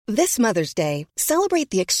This Mother's Day, celebrate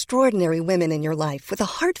the extraordinary women in your life with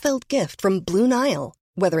a heartfelt gift from Blue Nile.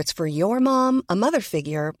 Whether it's for your mom, a mother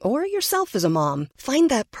figure, or yourself as a mom, find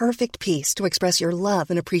that perfect piece to express your love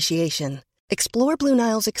and appreciation. Explore Blue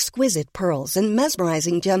Nile's exquisite pearls and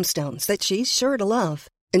mesmerizing gemstones that she's sure to love.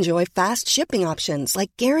 Enjoy fast shipping options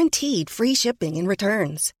like guaranteed free shipping and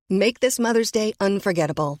returns. Make this Mother's Day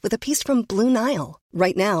unforgettable with a piece from Blue Nile.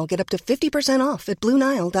 Right now, get up to 50% off at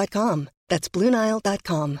BlueNile.com. That's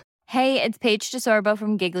BlueNile.com. Hey, it's Paige DeSorbo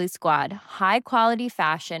from Giggly Squad. High quality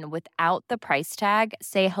fashion without the price tag.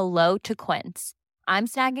 Say hello to Quince. I'm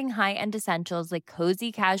snagging high-end essentials like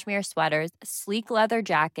cozy cashmere sweaters, sleek leather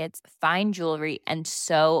jackets, fine jewelry, and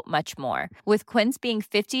so much more. With Quince being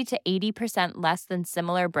 50 to 80% less than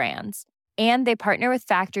similar brands. And they partner with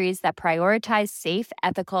factories that prioritize safe,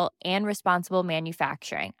 ethical, and responsible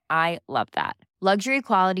manufacturing. I love that. Luxury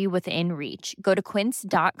quality within reach. Go to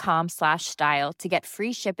quince.com/style to get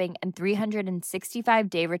free shipping and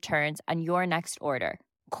 365-day returns on your next order.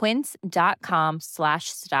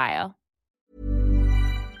 Quince.com/style.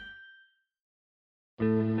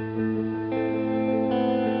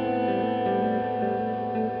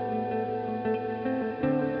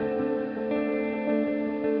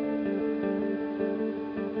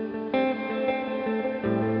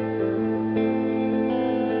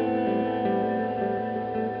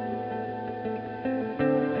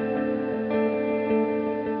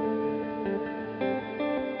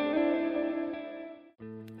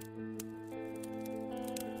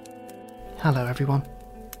 Hello everyone,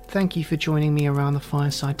 thank you for joining me around the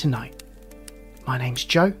fireside tonight. My name's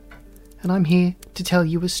Joe, and I'm here to tell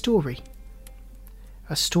you a story.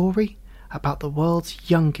 A story about the world's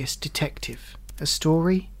youngest detective. A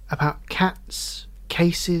story about cats,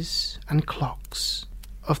 cases and clocks.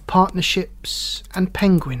 Of partnerships and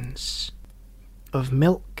penguins. Of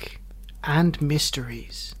milk and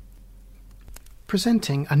mysteries.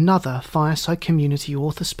 Presenting another Fireside Community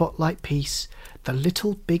Author Spotlight piece, The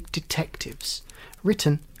Little Big Detectives,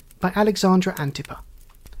 written by Alexandra Antipa.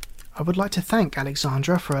 I would like to thank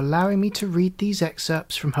Alexandra for allowing me to read these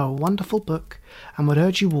excerpts from her wonderful book and would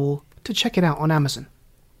urge you all to check it out on Amazon.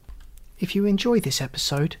 If you enjoy this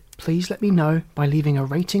episode, please let me know by leaving a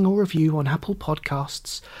rating or review on Apple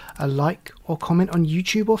Podcasts, a like or comment on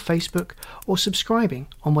YouTube or Facebook, or subscribing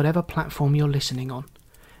on whatever platform you're listening on.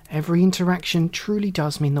 Every interaction truly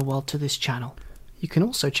does mean the world to this channel. You can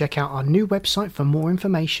also check out our new website for more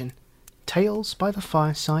information,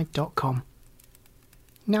 talesbythefireside.com.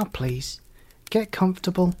 Now please, get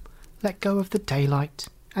comfortable, let go of the daylight,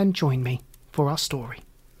 and join me for our story.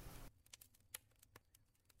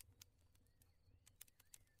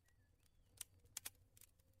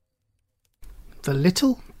 The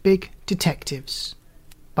Little Big Detectives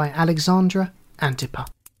by Alexandra Antipa.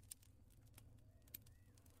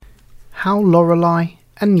 How Lorelei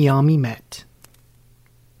and Nyami Met.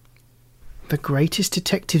 The greatest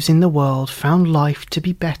detectives in the world found life to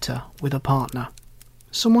be better with a partner.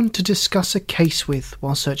 Someone to discuss a case with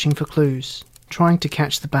while searching for clues, trying to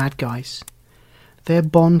catch the bad guys. Their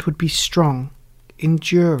bond would be strong,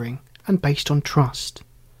 enduring, and based on trust.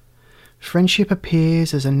 Friendship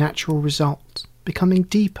appears as a natural result, becoming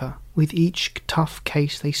deeper with each tough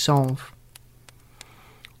case they solve.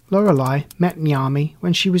 Lorelei met Nyami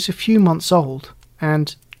when she was a few months old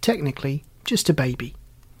and, technically, just a baby.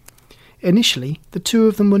 Initially, the two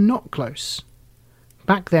of them were not close.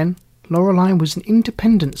 Back then, Lorelei was an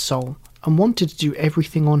independent soul and wanted to do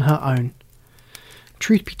everything on her own.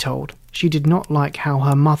 Truth be told, she did not like how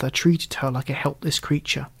her mother treated her like a helpless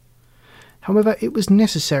creature. However, it was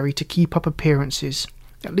necessary to keep up appearances,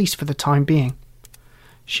 at least for the time being.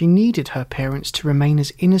 She needed her parents to remain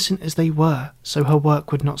as innocent as they were, so her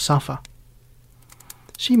work would not suffer.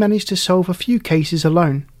 She managed to solve a few cases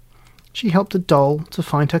alone. She helped a doll to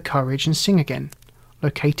find her courage and sing again,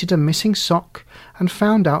 located a missing sock, and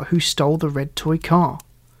found out who stole the red toy car.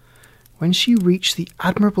 When she reached the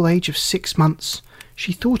admirable age of 6 months,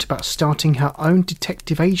 she thought about starting her own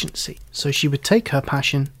detective agency, so she would take her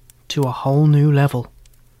passion to a whole new level.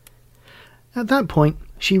 At that point,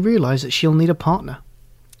 she realised that she'll need a partner.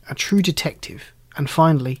 A true detective, and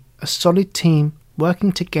finally, a solid team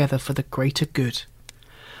working together for the greater good.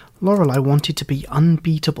 Lorelei wanted to be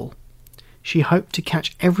unbeatable. She hoped to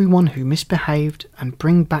catch everyone who misbehaved and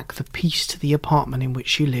bring back the peace to the apartment in which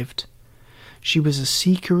she lived. She was a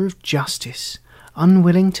seeker of justice,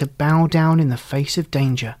 unwilling to bow down in the face of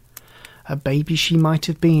danger. A baby she might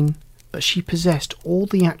have been, but she possessed all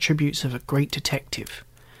the attributes of a great detective.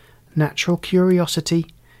 Natural curiosity,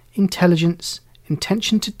 intelligence,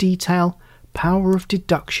 attention to detail, power of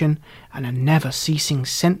deduction, and a never-ceasing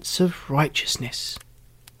sense of righteousness.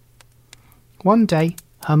 One day,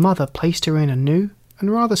 her mother placed her in a new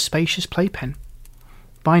and rather spacious playpen.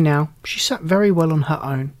 By now, she sat very well on her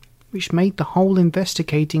own, which made the whole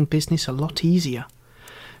investigating business a lot easier.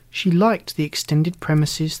 She liked the extended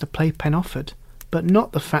premises the playpen offered, but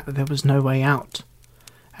not the fact that there was no way out.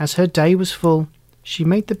 As her day was full, she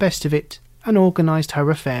made the best of it and organised her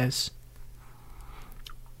affairs.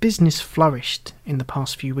 Business flourished in the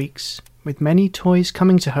past few weeks, with many toys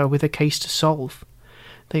coming to her with a case to solve.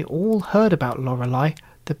 They all heard about Lorelei,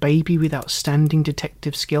 the baby with outstanding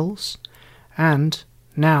detective skills, and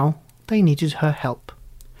now they needed her help.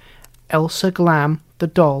 Elsa Glam, the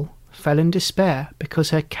doll, fell in despair because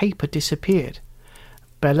her cape had disappeared.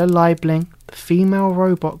 Bella Liebling, the female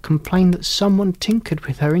robot, complained that someone tinkered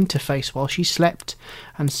with her interface while she slept,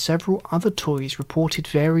 and several other toys reported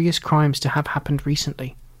various crimes to have happened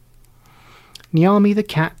recently. Niami the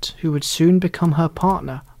cat, who would soon become her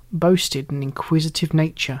partner, boasted an inquisitive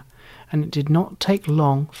nature, and it did not take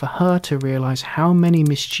long for her to realise how many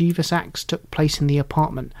mischievous acts took place in the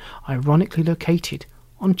apartment, ironically located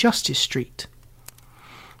on Justice Street.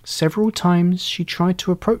 Several times she tried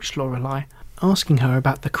to approach Lorelei, asking her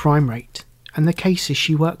about the crime rate and the cases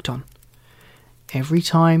she worked on. Every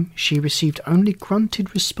time she received only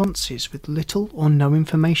grunted responses with little or no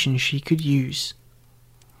information she could use.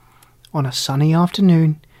 On a sunny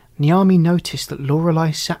afternoon, Niami noticed that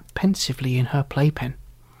Lorelei sat pensively in her playpen.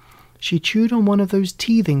 She chewed on one of those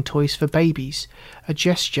teething toys for babies, a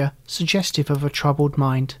gesture suggestive of a troubled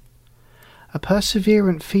mind. A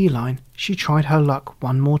perseverant feline, she tried her luck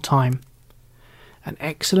one more time. An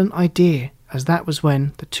excellent idea, as that was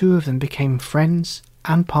when the two of them became friends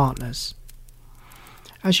and partners.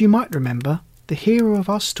 As you might remember, the hero of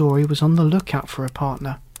our story was on the lookout for a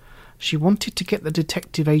partner. She wanted to get the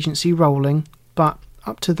detective agency rolling, but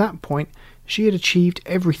up to that point she had achieved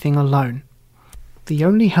everything alone. The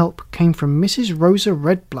only help came from Mrs. Rosa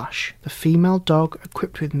Redblush, the female dog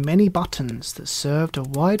equipped with many buttons that served a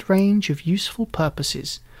wide range of useful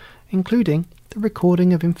purposes, including the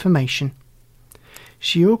recording of information.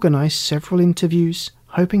 She organised several interviews,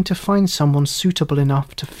 hoping to find someone suitable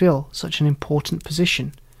enough to fill such an important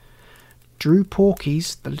position. Drew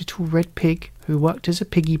Porkies, the little red pig who worked as a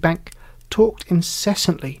piggy bank, talked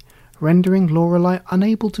incessantly, rendering Lorelei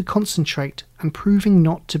unable to concentrate and proving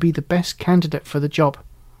not to be the best candidate for the job.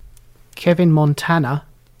 Kevin Montana,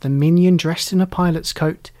 the minion dressed in a pilot's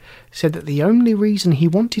coat, said that the only reason he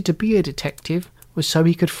wanted to be a detective was so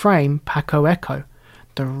he could frame Paco Echo,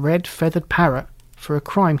 the red-feathered parrot, for a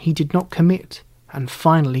crime he did not commit, and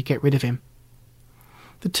finally get rid of him.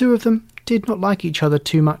 The two of them did not like each other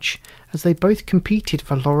too much, as they both competed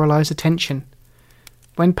for Lorelei's attention.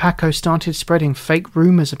 When Paco started spreading fake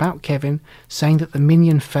rumours about Kevin, saying that the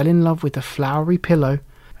minion fell in love with the flowery pillow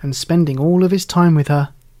and spending all of his time with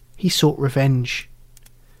her, he sought revenge.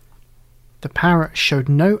 The parrot showed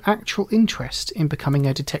no actual interest in becoming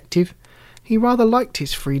a detective. He rather liked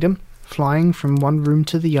his freedom, flying from one room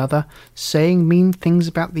to the other, saying mean things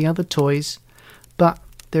about the other toys, but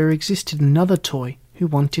there existed another toy who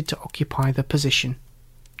wanted to occupy the position.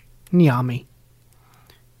 Niami.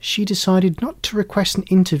 She decided not to request an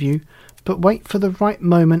interview, but wait for the right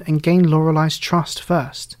moment and gain Lorelei's trust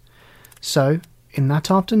first. So, in that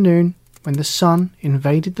afternoon, when the sun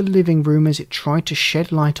invaded the living room as it tried to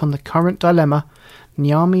shed light on the current dilemma,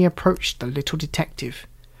 Niami approached the little detective.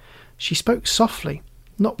 She spoke softly,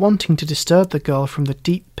 not wanting to disturb the girl from the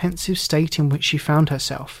deep, pensive state in which she found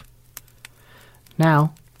herself.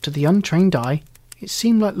 Now, to the untrained eye, it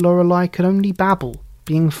seemed like Lorelei could only babble,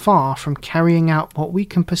 being far from carrying out what we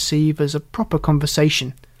can perceive as a proper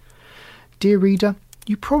conversation. Dear reader,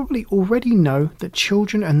 you probably already know that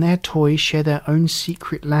children and their toys share their own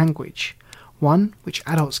secret language, one which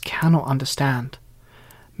adults cannot understand.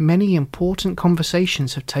 Many important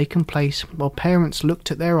conversations have taken place while parents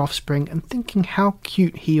looked at their offspring and thinking how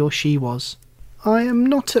cute he or she was. I am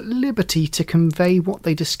not at liberty to convey what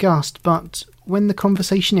they discussed, but when the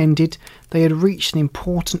conversation ended, they had reached an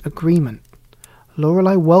important agreement.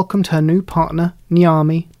 Lorelei welcomed her new partner,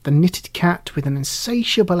 Niami, the knitted cat with an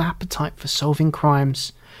insatiable appetite for solving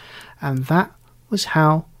crimes. And that was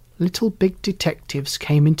how Little Big Detectives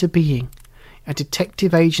came into being, a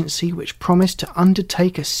detective agency which promised to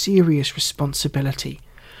undertake a serious responsibility,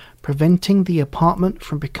 preventing the apartment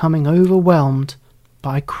from becoming overwhelmed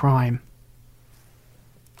by crime.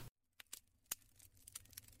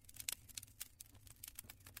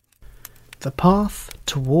 The path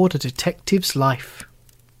toward a detective's life.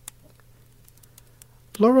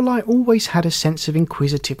 Lorelei always had a sense of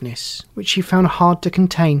inquisitiveness, which she found hard to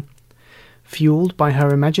contain. Fueled by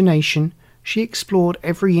her imagination, she explored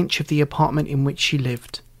every inch of the apartment in which she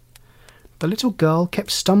lived. The little girl kept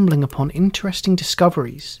stumbling upon interesting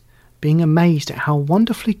discoveries, being amazed at how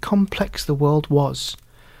wonderfully complex the world was.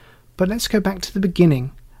 But let's go back to the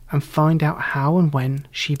beginning and find out how and when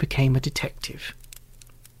she became a detective.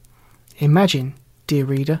 Imagine, dear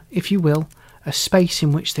reader, if you will, a space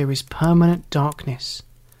in which there is permanent darkness.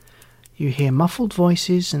 You hear muffled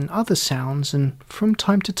voices and other sounds, and from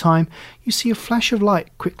time to time you see a flash of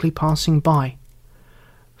light quickly passing by.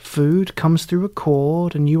 Food comes through a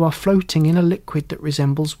cord, and you are floating in a liquid that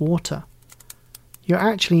resembles water. You're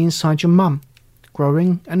actually inside your mum,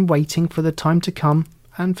 growing and waiting for the time to come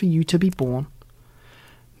and for you to be born.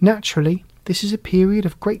 Naturally, this is a period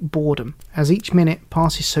of great boredom, as each minute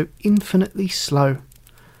passes so infinitely slow.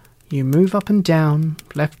 You move up and down,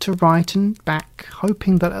 left to right and back,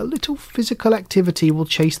 hoping that a little physical activity will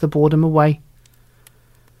chase the boredom away.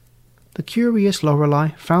 The curious Lorelei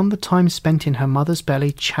found the time spent in her mother's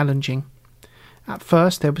belly challenging. At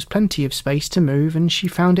first there was plenty of space to move, and she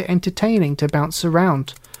found it entertaining to bounce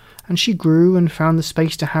around. And she grew and found the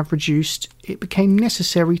space to have reduced. It became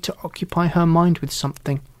necessary to occupy her mind with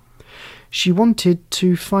something. She wanted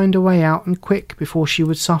to find a way out, and quick, before she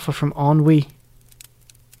would suffer from ennui.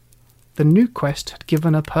 The new quest had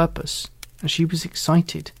given her purpose, and she was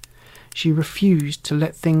excited. She refused to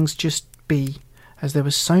let things just be, as there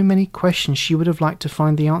were so many questions she would have liked to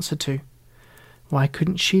find the answer to. Why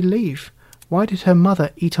couldn't she leave? Why did her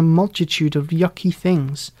mother eat a multitude of yucky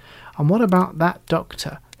things? And what about that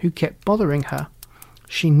doctor who kept bothering her?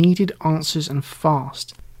 She needed answers, and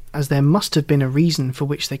fast, as there must have been a reason for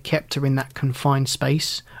which they kept her in that confined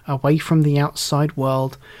space, away from the outside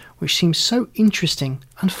world, which seemed so interesting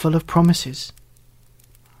and full of promises.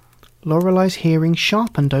 Lorelei's hearing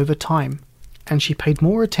sharpened over time, and she paid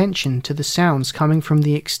more attention to the sounds coming from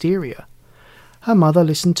the exterior. Her mother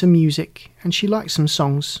listened to music, and she liked some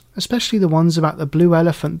songs, especially the ones about the blue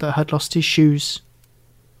elephant that had lost his shoes.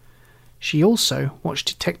 She also watched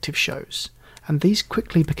detective shows, and these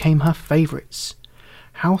quickly became her favourites.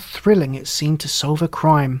 How thrilling it seemed to solve a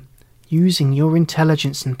crime, using your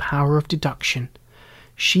intelligence and power of deduction.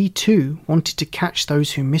 She too wanted to catch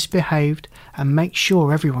those who misbehaved and make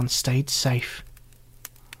sure everyone stayed safe.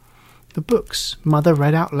 The books Mother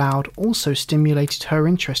read out loud also stimulated her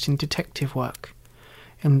interest in detective work.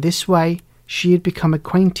 In this way, she had become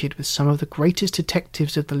acquainted with some of the greatest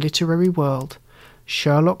detectives of the literary world: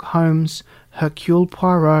 Sherlock Holmes, Hercule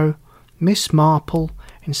Poirot, Miss Marple,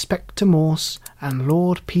 Inspector Morse, and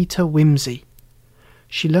Lord Peter Wimsey.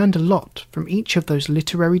 She learned a lot from each of those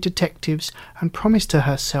literary detectives, and promised to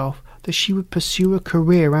herself that she would pursue a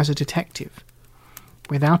career as a detective.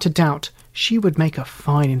 Without a doubt, she would make a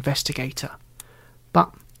fine investigator.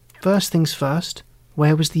 But, first things first,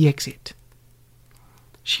 where was the exit?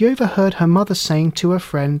 She overheard her mother saying to her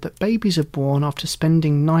friend that babies are born after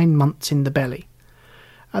spending 9 months in the belly.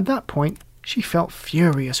 At that point, she felt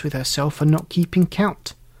furious with herself for not keeping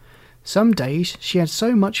count. Some days she had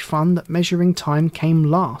so much fun that measuring time came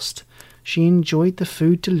last. She enjoyed the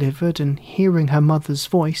food delivered and hearing her mother's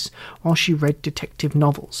voice while she read detective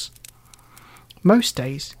novels. Most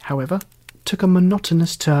days, however, took a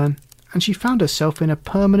monotonous turn, and she found herself in a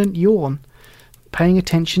permanent yawn. Paying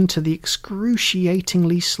attention to the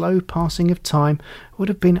excruciatingly slow passing of time would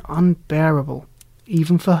have been unbearable,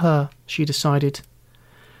 even for her, she decided.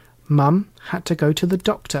 Mum had to go to the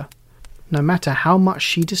doctor. No matter how much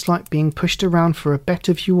she disliked being pushed around for a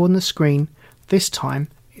better view on the screen, this time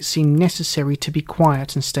it seemed necessary to be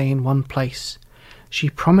quiet and stay in one place. She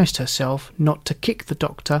promised herself not to kick the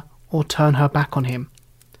doctor or turn her back on him.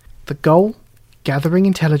 The goal? Gathering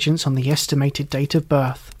intelligence on the estimated date of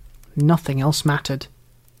birth. Nothing else mattered.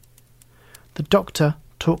 The doctor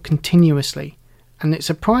talked continuously, and it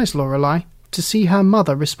surprised Lorelei to see her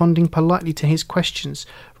mother responding politely to his questions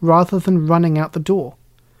rather than running out the door.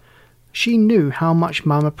 She knew how much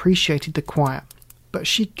Mum appreciated the quiet, but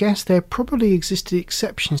she guessed there probably existed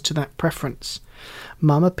exceptions to that preference.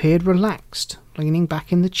 Mum appeared relaxed, leaning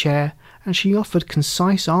back in the chair, and she offered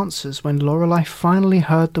concise answers when Lorelei finally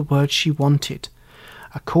heard the words she wanted.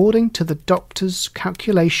 According to the doctor's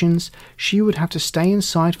calculations, she would have to stay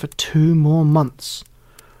inside for 2 more months.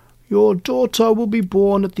 "Your daughter will be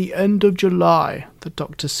born at the end of July," the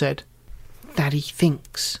doctor said. "That he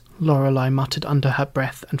thinks," Lorelei muttered under her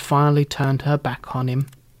breath, and finally turned her back on him.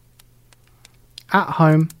 At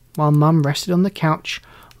home, while Mum rested on the couch,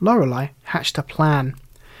 Lorelei hatched a plan.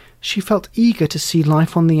 She felt eager to see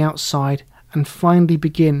life on the outside and finally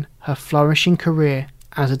begin her flourishing career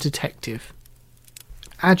as a detective.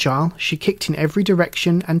 Agile, she kicked in every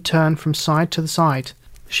direction and turned from side to side.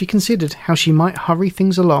 She considered how she might hurry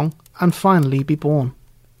things along and finally be born.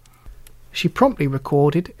 She promptly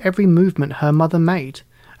recorded every movement her mother made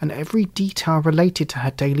and every detail related to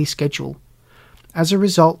her daily schedule. As a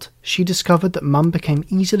result, she discovered that Mum became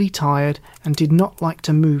easily tired and did not like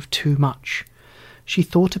to move too much. She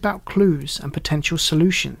thought about clues and potential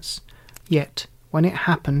solutions, yet when it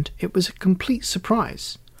happened it was a complete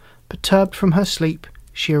surprise. Perturbed from her sleep,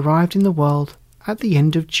 she arrived in the world at the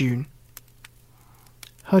end of June.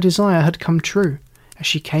 Her desire had come true as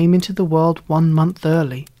she came into the world 1 month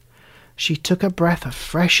early. She took a breath of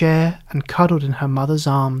fresh air and cuddled in her mother's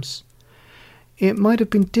arms. It might have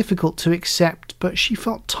been difficult to accept, but she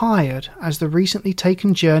felt tired as the recently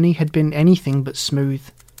taken journey had been anything but smooth.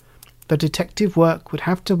 The detective work would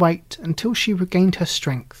have to wait until she regained her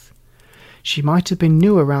strength. She might have been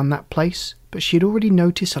new around that place, but she had already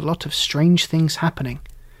noticed a lot of strange things happening.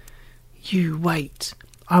 "You wait.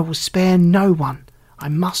 I will spare no one. I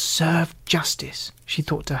must serve justice," she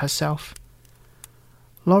thought to herself.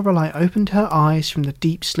 Lorelei opened her eyes from the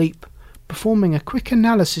deep sleep, performing a quick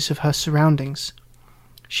analysis of her surroundings.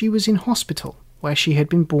 She was in hospital, where she had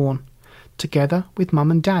been born, together with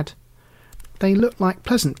Mum and Dad. They looked like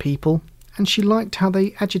pleasant people, and she liked how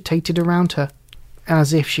they agitated around her,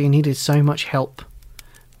 as if she needed so much help.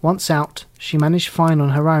 Once out, she managed fine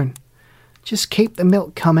on her own. "Just keep the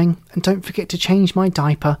milk coming, and don't forget to change my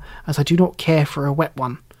diaper, as I do not care for a wet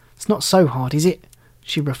one. It's not so hard, is it?"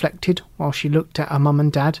 she reflected while she looked at her Mum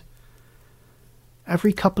and Dad.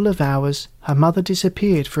 Every couple of hours, her mother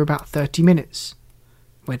disappeared for about 30 minutes.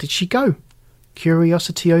 Where did she go?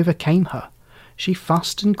 Curiosity overcame her. She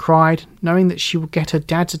fussed and cried, knowing that she would get her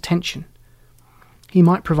dad's attention. He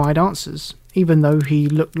might provide answers, even though he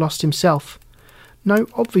looked lost himself. No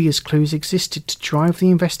obvious clues existed to drive the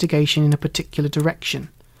investigation in a particular direction.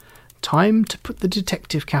 Time to put the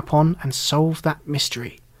detective cap on and solve that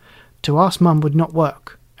mystery. To ask Mum would not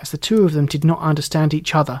work, as the two of them did not understand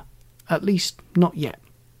each other, at least not yet.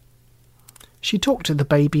 She talked to the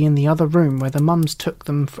baby in the other room where the mums took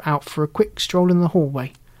them out for a quick stroll in the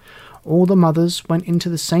hallway. All the mothers went into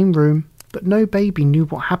the same room, but no baby knew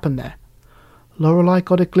what happened there. Lorelei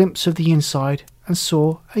got a glimpse of the inside and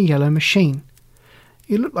saw a yellow machine.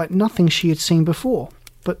 It looked like nothing she had seen before,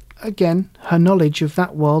 but again, her knowledge of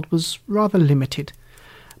that world was rather limited.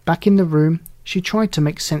 Back in the room, she tried to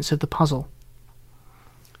make sense of the puzzle.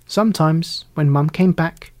 Sometimes, when Mum came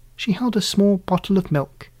back, she held a small bottle of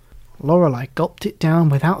milk. Lorelei gulped it down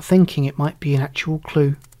without thinking it might be an actual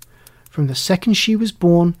clue. From the second she was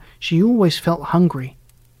born, she always felt hungry.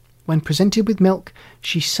 When presented with milk,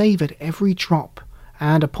 she savoured every drop,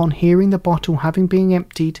 and upon hearing the bottle having been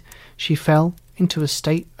emptied, she fell into a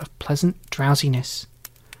state of pleasant drowsiness.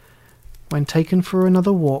 When taken for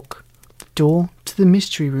another walk, the door to the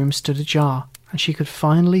mystery room stood ajar, and she could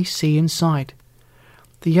finally see inside.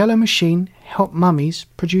 The yellow machine helped mummies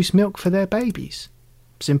produce milk for their babies.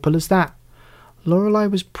 Simple as that. Lorelei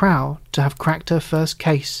was proud to have cracked her first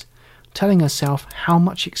case, telling herself how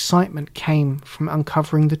much excitement came from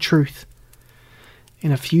uncovering the truth.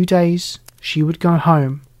 In a few days, she would go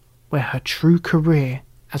home, where her true career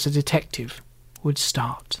as a detective would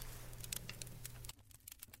start.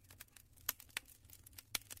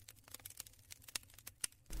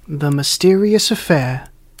 The Mysterious Affair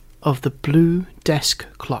of the Blue Desk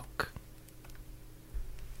Clock.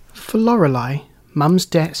 For Lorelei, Mum's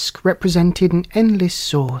desk represented an endless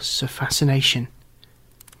source of fascination.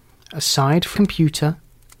 Aside from the computer,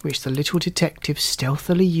 which the little detective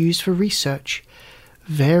stealthily used for research,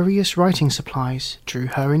 various writing supplies drew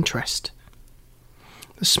her interest.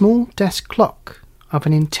 The small desk clock, of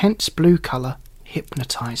an intense blue colour,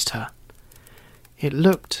 hypnotised her. It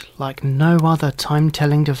looked like no other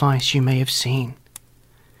time-telling device you may have seen.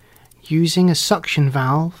 Using a suction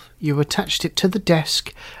valve, you attached it to the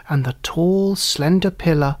desk, and the tall, slender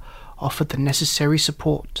pillar offered the necessary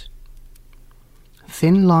support.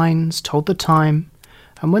 Thin lines told the time,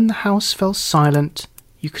 and when the house fell silent,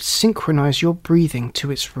 you could synchronize your breathing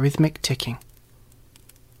to its rhythmic ticking.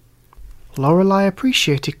 Lorelei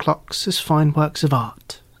appreciated clocks as fine works of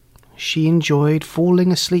art. She enjoyed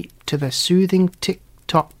falling asleep to their soothing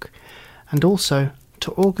tick-tock, and also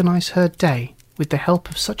to organize her day with the help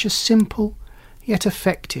of such a simple yet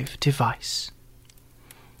effective device.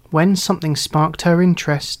 When something sparked her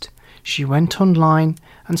interest, she went online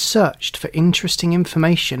and searched for interesting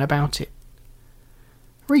information about it.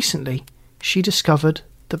 Recently, she discovered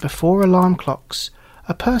that before alarm clocks,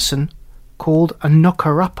 a person called a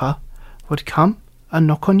knocker-upper would come and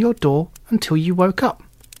knock on your door until you woke up.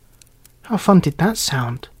 How fun did that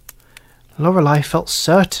sound? Lorelei felt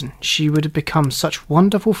certain she would have become such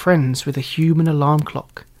wonderful friends with a human alarm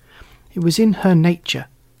clock. It was in her nature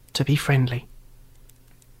to be friendly.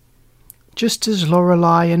 Just as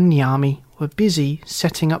Lorelei and Nyami were busy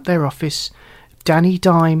setting up their office, Danny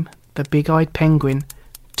Dime, the big-eyed penguin,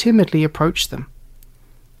 timidly approached them.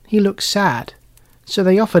 He looked sad, so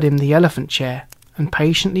they offered him the elephant chair and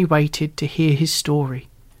patiently waited to hear his story.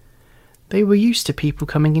 They were used to people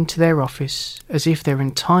coming into their office as if their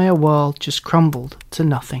entire world just crumbled to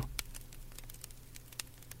nothing.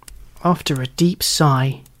 After a deep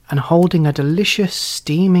sigh, and holding a delicious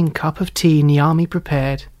steaming cup of tea Nyami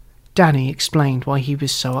prepared, Danny explained why he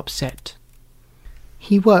was so upset.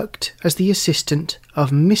 He worked as the assistant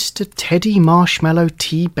of Mr. Teddy Marshmallow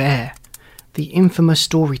T. Bear, the infamous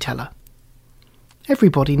storyteller.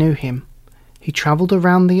 Everybody knew him. He travelled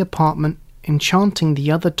around the apartment, enchanting the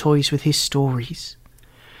other toys with his stories.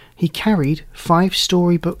 He carried 5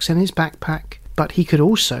 storybooks in his backpack, but he could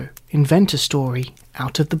also invent a story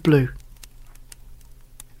out of the blue.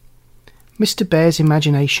 Mr. Bear's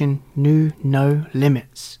imagination knew no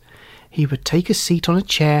limits. He would take a seat on a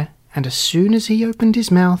chair, and as soon as he opened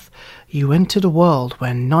his mouth, you entered a world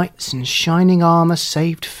where knights in shining armour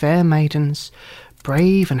saved fair maidens,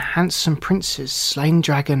 brave and handsome princes slain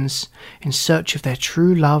dragons in search of their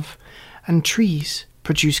true love, and trees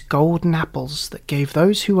produced golden apples that gave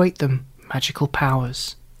those who ate them magical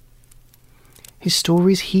powers. His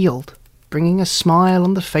stories healed, bringing a smile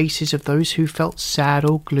on the faces of those who felt sad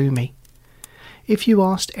or gloomy. If you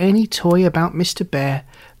asked any toy about Mr. Bear,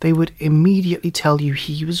 they would immediately tell you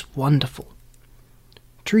he was wonderful.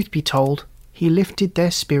 Truth be told, he lifted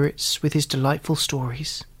their spirits with his delightful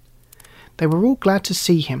stories. They were all glad to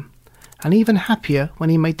see him, and even happier when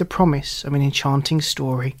he made the promise of an enchanting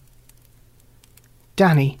story.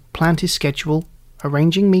 Danny planned his schedule,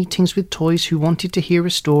 arranging meetings with toys who wanted to hear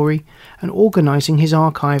a story and organising his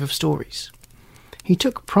archive of stories. He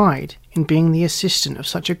took pride in being the assistant of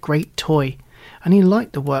such a great toy, and he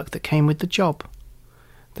liked the work that came with the job.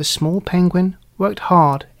 The small penguin worked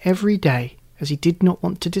hard every day as he did not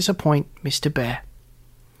want to disappoint Mr. Bear.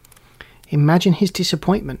 Imagine his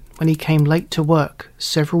disappointment when he came late to work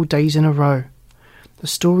several days in a row. The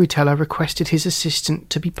storyteller requested his assistant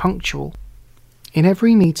to be punctual. In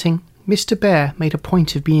every meeting, Mr. Bear made a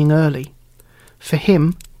point of being early. For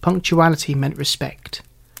him, punctuality meant respect.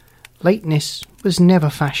 Lateness was never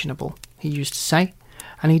fashionable, he used to say,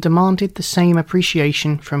 and he demanded the same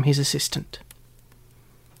appreciation from his assistant.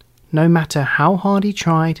 No matter how hard he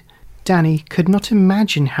tried, Danny could not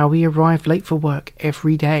imagine how he arrived late for work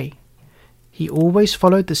every day. He always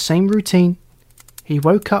followed the same routine. He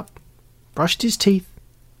woke up, brushed his teeth,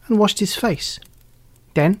 and washed his face.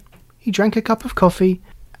 Then he drank a cup of coffee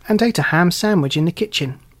and ate a ham sandwich in the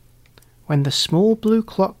kitchen. When the small blue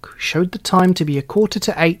clock showed the time to be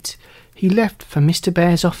 7:45, he left for Mr.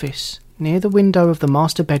 Bear's office, near the window of the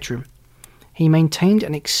master bedroom. He maintained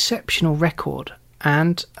an exceptional record,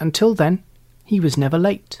 and, until then, he was never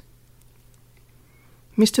late.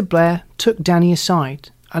 Mr. Blair took Danny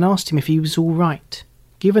aside and asked him if he was all right,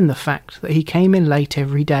 given the fact that he came in late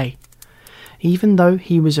every day. Even though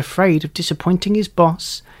he was afraid of disappointing his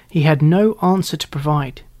boss, he had no answer to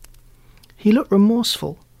provide. He looked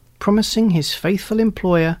remorseful, promising his faithful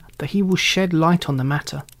employer that he will shed light on the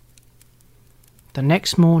matter. The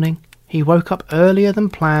next morning, he woke up earlier than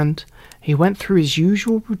planned. He went through his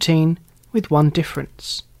usual routine with one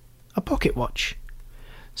difference: a pocket watch.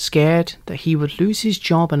 Scared that he would lose his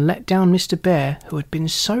job and let down Mr. Bear, who had been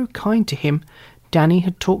so kind to him, Danny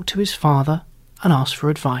had talked to his father and asked for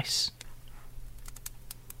advice.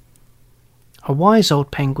 A wise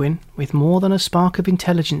old penguin, with more than a spark of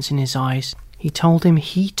intelligence in his eyes, he told him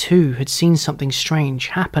he too had seen something strange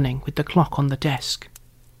happening with the clock on the desk.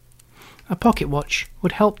 A pocket watch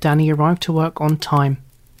would help Danny arrive to work on time.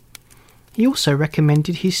 He also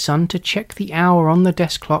recommended his son to check the hour on the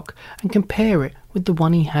desk clock and compare it with the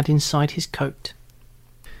one he had inside his coat.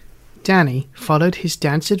 Danny followed his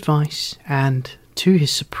dad's advice and, to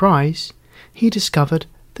his surprise, he discovered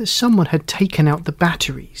that someone had taken out the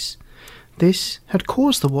batteries. This had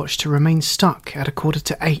caused the watch to remain stuck at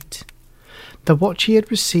 7:45. The watch he had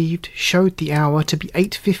received showed the hour to be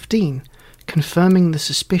 8:15, confirming the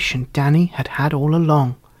suspicion Danny had had all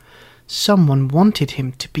along. Someone wanted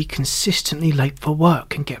him to be consistently late for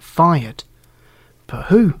work and get fired. But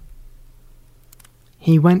who?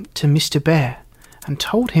 He went to Mr. Bear and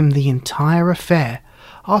told him the entire affair,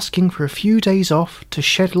 asking for a few days off to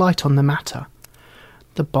shed light on the matter.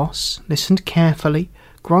 The boss listened carefully,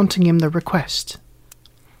 granting him the request.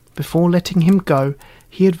 Before letting him go,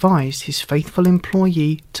 he advised his faithful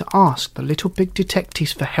employee to ask the Little Big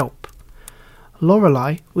Detectives for help.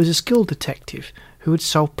 Lorelei was a skilled detective who had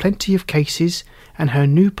solved plenty of cases, and her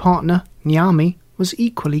new partner, Nyami, was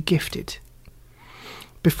equally gifted.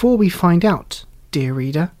 Before we find out, dear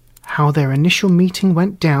reader, how their initial meeting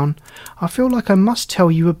went down, I feel like I must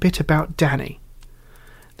tell you a bit about Danny.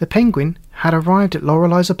 The penguin had arrived at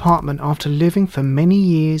Lorelei's apartment after living for many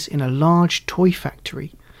years in a large toy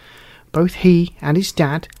factory. Both he and his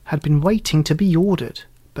dad had been waiting to be ordered,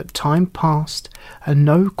 but time passed and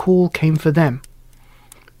no call came for them.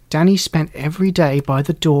 Danny spent every day by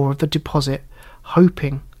the door of the deposit,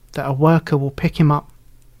 hoping that a worker will pick him up.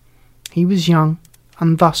 He was young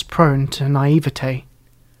and thus prone to naivete.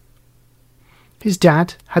 His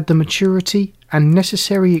dad had the maturity and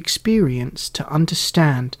necessary experience to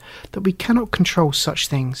understand that we cannot control such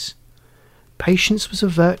things. Patience was a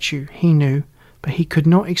virtue, he knew, but he could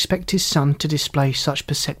not expect his son to display such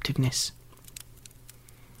perceptiveness.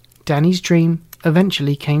 Danny's dream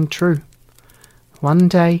eventually came true. One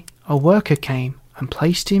day, a worker came and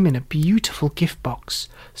placed him in a beautiful gift box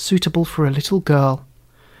suitable for a little girl.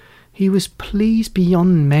 He was pleased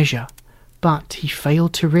beyond measure, but he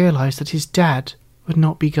failed to realize that his dad would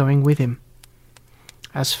not be going with him.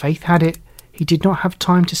 As fate had it, he did not have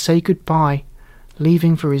time to say goodbye,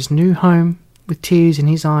 leaving for his new home with tears in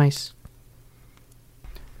his eyes.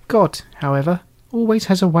 God, however, always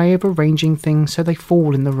has a way of arranging things so they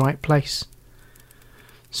fall in the right place.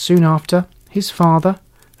 Soon after, his father,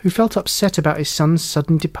 who felt upset about his son's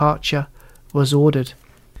sudden departure, was ordered.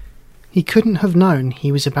 He couldn't have known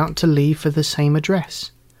he was about to leave for the same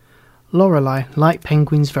address. Lorelei liked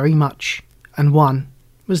penguins very much, and one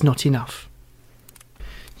was not enough.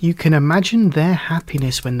 You can imagine their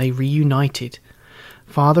happiness when they reunited,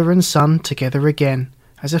 father and son together again,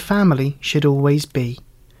 as a family should always be.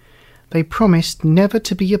 They promised never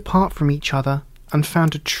to be apart from each other and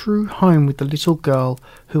found a true home with the little girl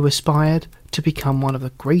who aspired to become one of the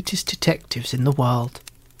greatest detectives in the world.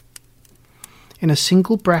 In a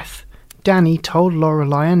single breath, Danny told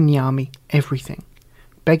Lorelei and Niami everything,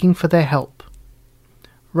 begging for their help.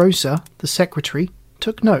 Rosa, the secretary,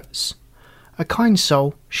 took notes. A kind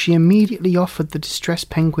soul, she immediately offered the distressed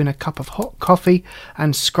penguin a cup of hot coffee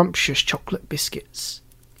and scrumptious chocolate biscuits.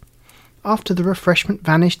 After the refreshment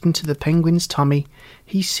vanished into the penguin's tummy,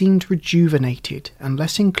 he seemed rejuvenated and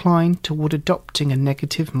less inclined toward adopting a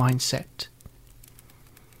negative mindset.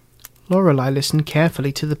 Lorelei listened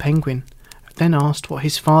carefully to the penguin, then asked what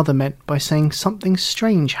his father meant by saying something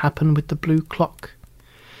strange happened with the blue clock.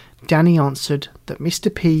 Danny answered that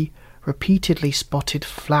Mr. P repeatedly spotted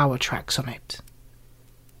flower tracks on it.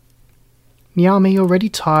 Niami, already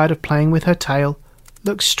tired of playing with her tail,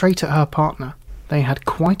 looked straight at her partner. They had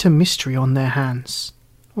quite a mystery on their hands,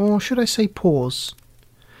 or should I say paws.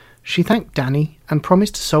 She thanked Danny and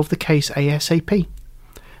promised to solve the case ASAP.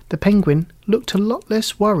 The penguin looked a lot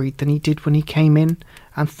less worried than he did when he came in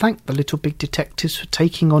and thanked the little big detectives for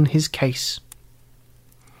taking on his case.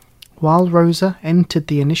 While Rosa entered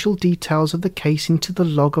the initial details of the case into the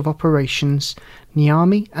log of operations,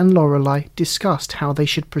 Niami and Lorelei discussed how they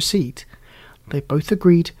should proceed. They both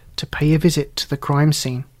agreed to pay a visit to the crime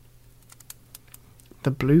scene.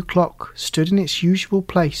 The blue clock stood in its usual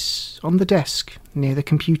place on the desk near the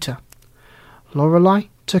computer. Lorelei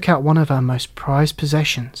took out one of her most prized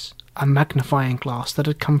possessions, a magnifying glass that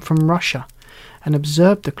had come from Russia, and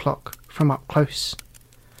observed the clock from up close.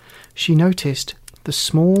 She noticed the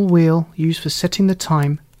small wheel used for setting the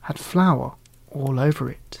time had flour all over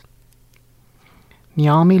it.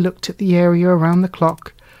 Niami looked at the area around the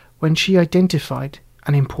clock when she identified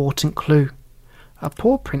an important clue. A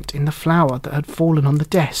paw print in the flour that had fallen on the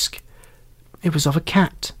desk. It was of a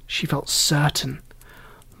cat, she felt certain.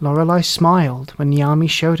 Lorelei smiled when Niami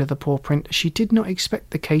showed her the paw print, as she did not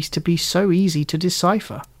expect the case to be so easy to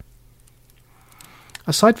decipher.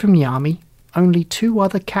 Aside from Niami, only 2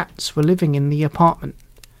 other cats were living in the apartment.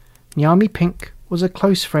 Niami Pink was a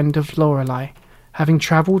close friend of Lorelei, having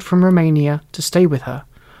travelled from Romania to stay with her,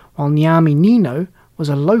 while Niami Nino was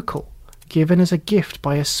a local, given as a gift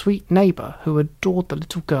by a sweet neighbour who adored the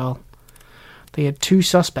little girl. They had 2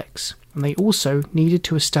 suspects, and they also needed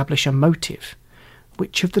to establish a motive.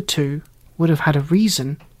 Which of the 2 would have had a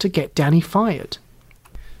reason to get Danny fired?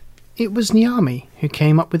 It was Niami who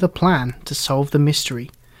came up with a plan to solve the mystery.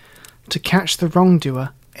 To catch the wrongdoer,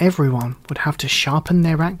 everyone would have to sharpen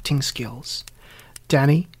their acting skills.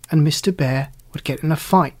 Danny and Mr. Bear would get in a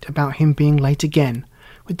fight about him being late again,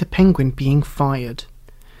 with the penguin being fired.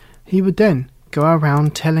 He would then go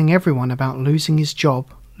around telling everyone about losing his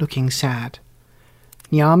job, looking sad.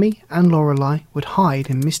 Niami and Lorelei would hide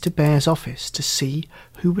in Mr. Bear's office to see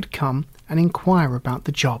who would come and inquire about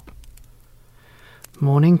the job.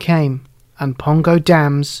 Morning came, and Pongo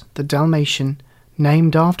Dams, the Dalmatian,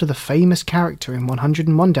 named after the famous character in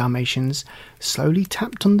 101 Dalmatians, slowly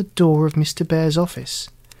tapped on the door of Mr. Bear's office.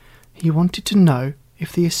 He wanted to know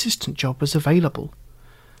if the assistant job was available.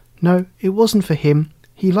 No, it wasn't for him.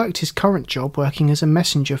 He liked his current job working as a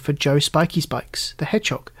messenger for Joe Spiky Spikes, the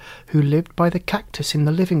hedgehog, who lived by the cactus in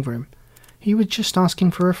the living room. He was just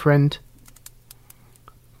asking for a friend.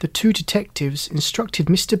 The two detectives instructed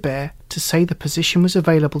Mr. Bear to say the position was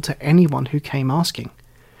available to anyone who came asking.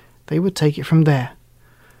 They would take it from there.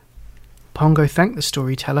 Pongo thanked the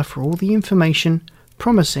storyteller for all the information,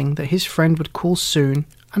 promising that his friend would call soon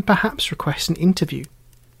and perhaps request an interview.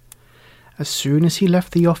 As soon as he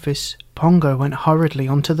left the office, Pongo went hurriedly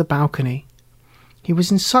onto the balcony. He was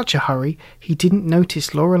in such a hurry he didn't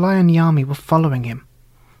notice Lorelei and Yami were following him.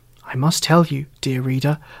 I must tell you, dear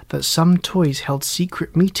reader, that some toys held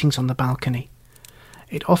secret meetings on the balcony.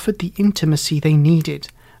 It offered the intimacy they needed,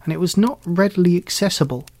 and it was not readily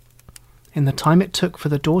accessible. In the time it took for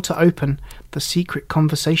the door to open, the secret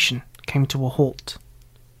conversation came to a halt.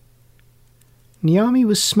 Nyami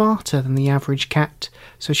was smarter than the average cat,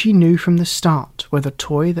 so she knew from the start where the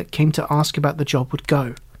toy that came to ask about the job would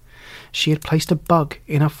go. She had placed a bug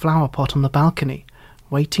in a flower pot on the balcony,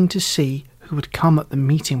 waiting to see who would come at the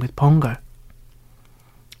meeting with Pongo.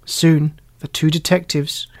 Soon, the two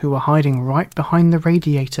detectives, who were hiding right behind the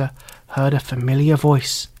radiator, heard a familiar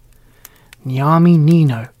voice. Nyami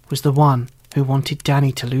Nino was the one who wanted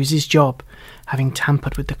Danny to lose his job, having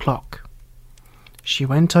tampered with the clock. She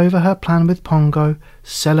went over her plan with Pongo,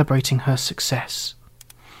 celebrating her success.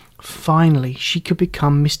 Finally, she could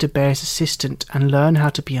become Mr. Bear's assistant and learn how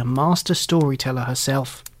to be a master storyteller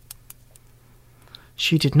herself.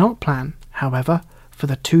 She did not plan, however, for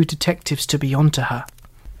the two detectives to be onto her.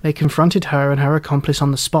 They confronted her and her accomplice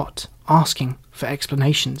on the spot, asking for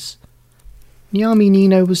explanations. Nyami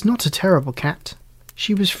Nino was not a terrible cat.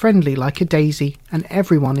 She was friendly like a daisy, and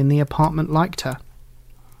everyone in the apartment liked her.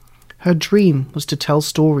 Her dream was to tell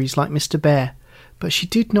stories like Mr. Bear, but she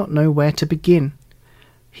did not know where to begin.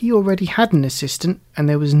 He already had an assistant, and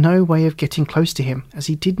there was no way of getting close to him, as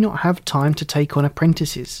he did not have time to take on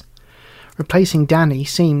apprentices. Replacing Danny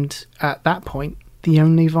seemed, at that point, the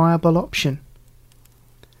only viable option.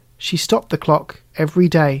 She stopped the clock every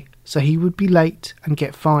day, so he would be late and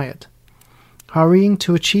get fired. Hurrying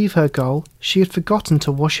to achieve her goal, she had forgotten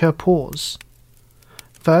to wash her paws.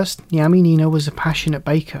 First, Nyami Nino was a passionate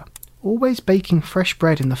baker, always baking fresh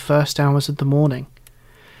bread in the first hours of the morning.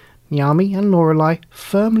 Nyami and Lorelei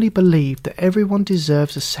firmly believed that everyone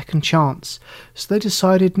deserves a second chance, so they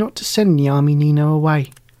decided not to send Nyami Nino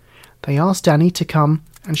away. They asked Danny to come,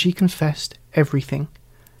 and she confessed everything.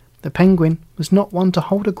 The penguin was not one to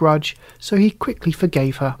hold a grudge, so he quickly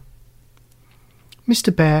forgave her.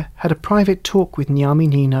 Mr. Bear had a private talk with Nyami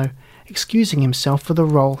Nino, excusing himself for the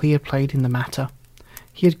role he had played in the matter.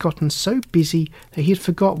 He had gotten so busy that he had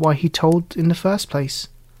forgot why he told in the first place,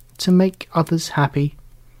 to make others happy.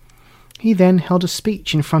 He then held a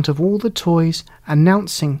speech in front of all the toys,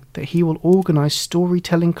 announcing that he will organise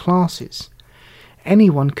storytelling classes.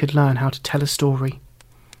 Anyone could learn how to tell a story.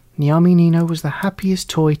 Nyami Nino was the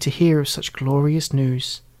happiest toy to hear of such glorious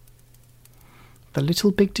news. The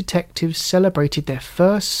little big detectives celebrated their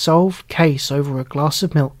first solved case over a glass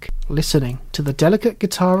of milk, listening to the delicate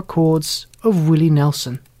guitar chords of Willie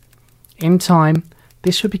Nelson. In time,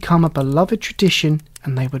 this would become a beloved tradition,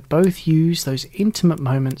 and they would both use those intimate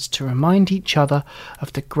moments to remind each other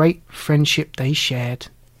of the great friendship they shared.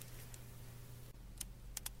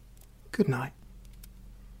 Good night.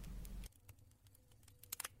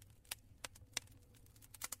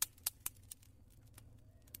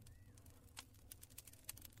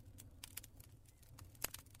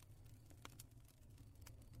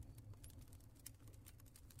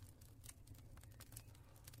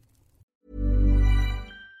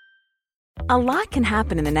 A lot can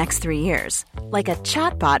happen in the next 3 years. Like a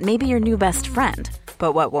chatbot may be your new best friend.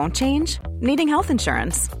 But what won't change? Needing health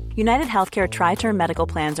insurance. United Healthcare Tri-Term Medical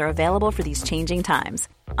Plans are available for these changing times.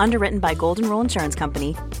 Underwritten by Golden Rule Insurance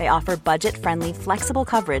Company, they offer budget-friendly, flexible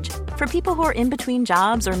coverage for people who are in between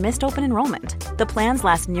jobs or missed open enrollment. The plans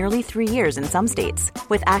last nearly 3 years in some states,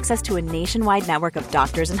 with access to a nationwide network of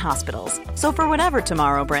doctors and hospitals. So for whatever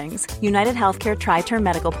tomorrow brings, United Healthcare Tri-Term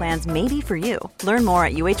Medical Plans may be for you. Learn more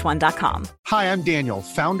at uh1.com. Hi, I'm Daniel,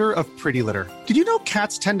 founder of Pretty Litter. Did you know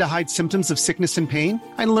cats tend to hide symptoms of sickness and pain?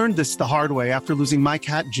 I learned this the hard way after losing my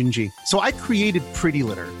cat, Gingy. So I created Pretty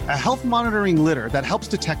Litter, a health monitoring litter that helps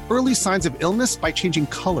detect early signs of illness by changing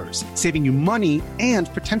colors, saving you money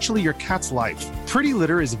and potentially your cat's life. Pretty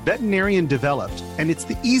Litter is veterinarian developed, and it's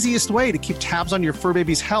the easiest way to keep tabs on your fur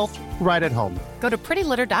baby's health right at home. Go to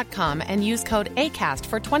prettylitter.com and use code ACAST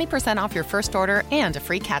for 20% off your first order and a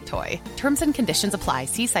free cat toy. Terms and conditions apply.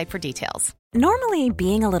 See site for details. Normally,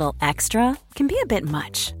 being a little extra can be a bit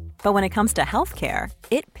much, but when it comes to healthcare,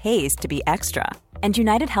 it pays to be extra. And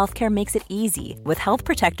United Healthcare makes it easy with Health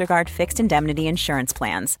Protector Guard fixed indemnity insurance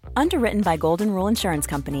plans. Underwritten by Golden Rule Insurance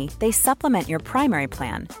Company, they supplement your primary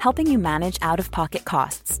plan, helping you manage out-of-pocket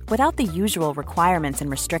costs without the usual requirements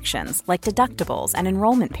and restrictions like deductibles and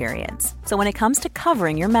enrollment periods. So when it comes to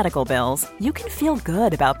covering your medical bills, you can feel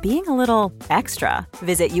good about being a little extra.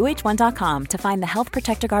 Visit uh1.com to find the Health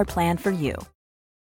Protector Guard plan for you.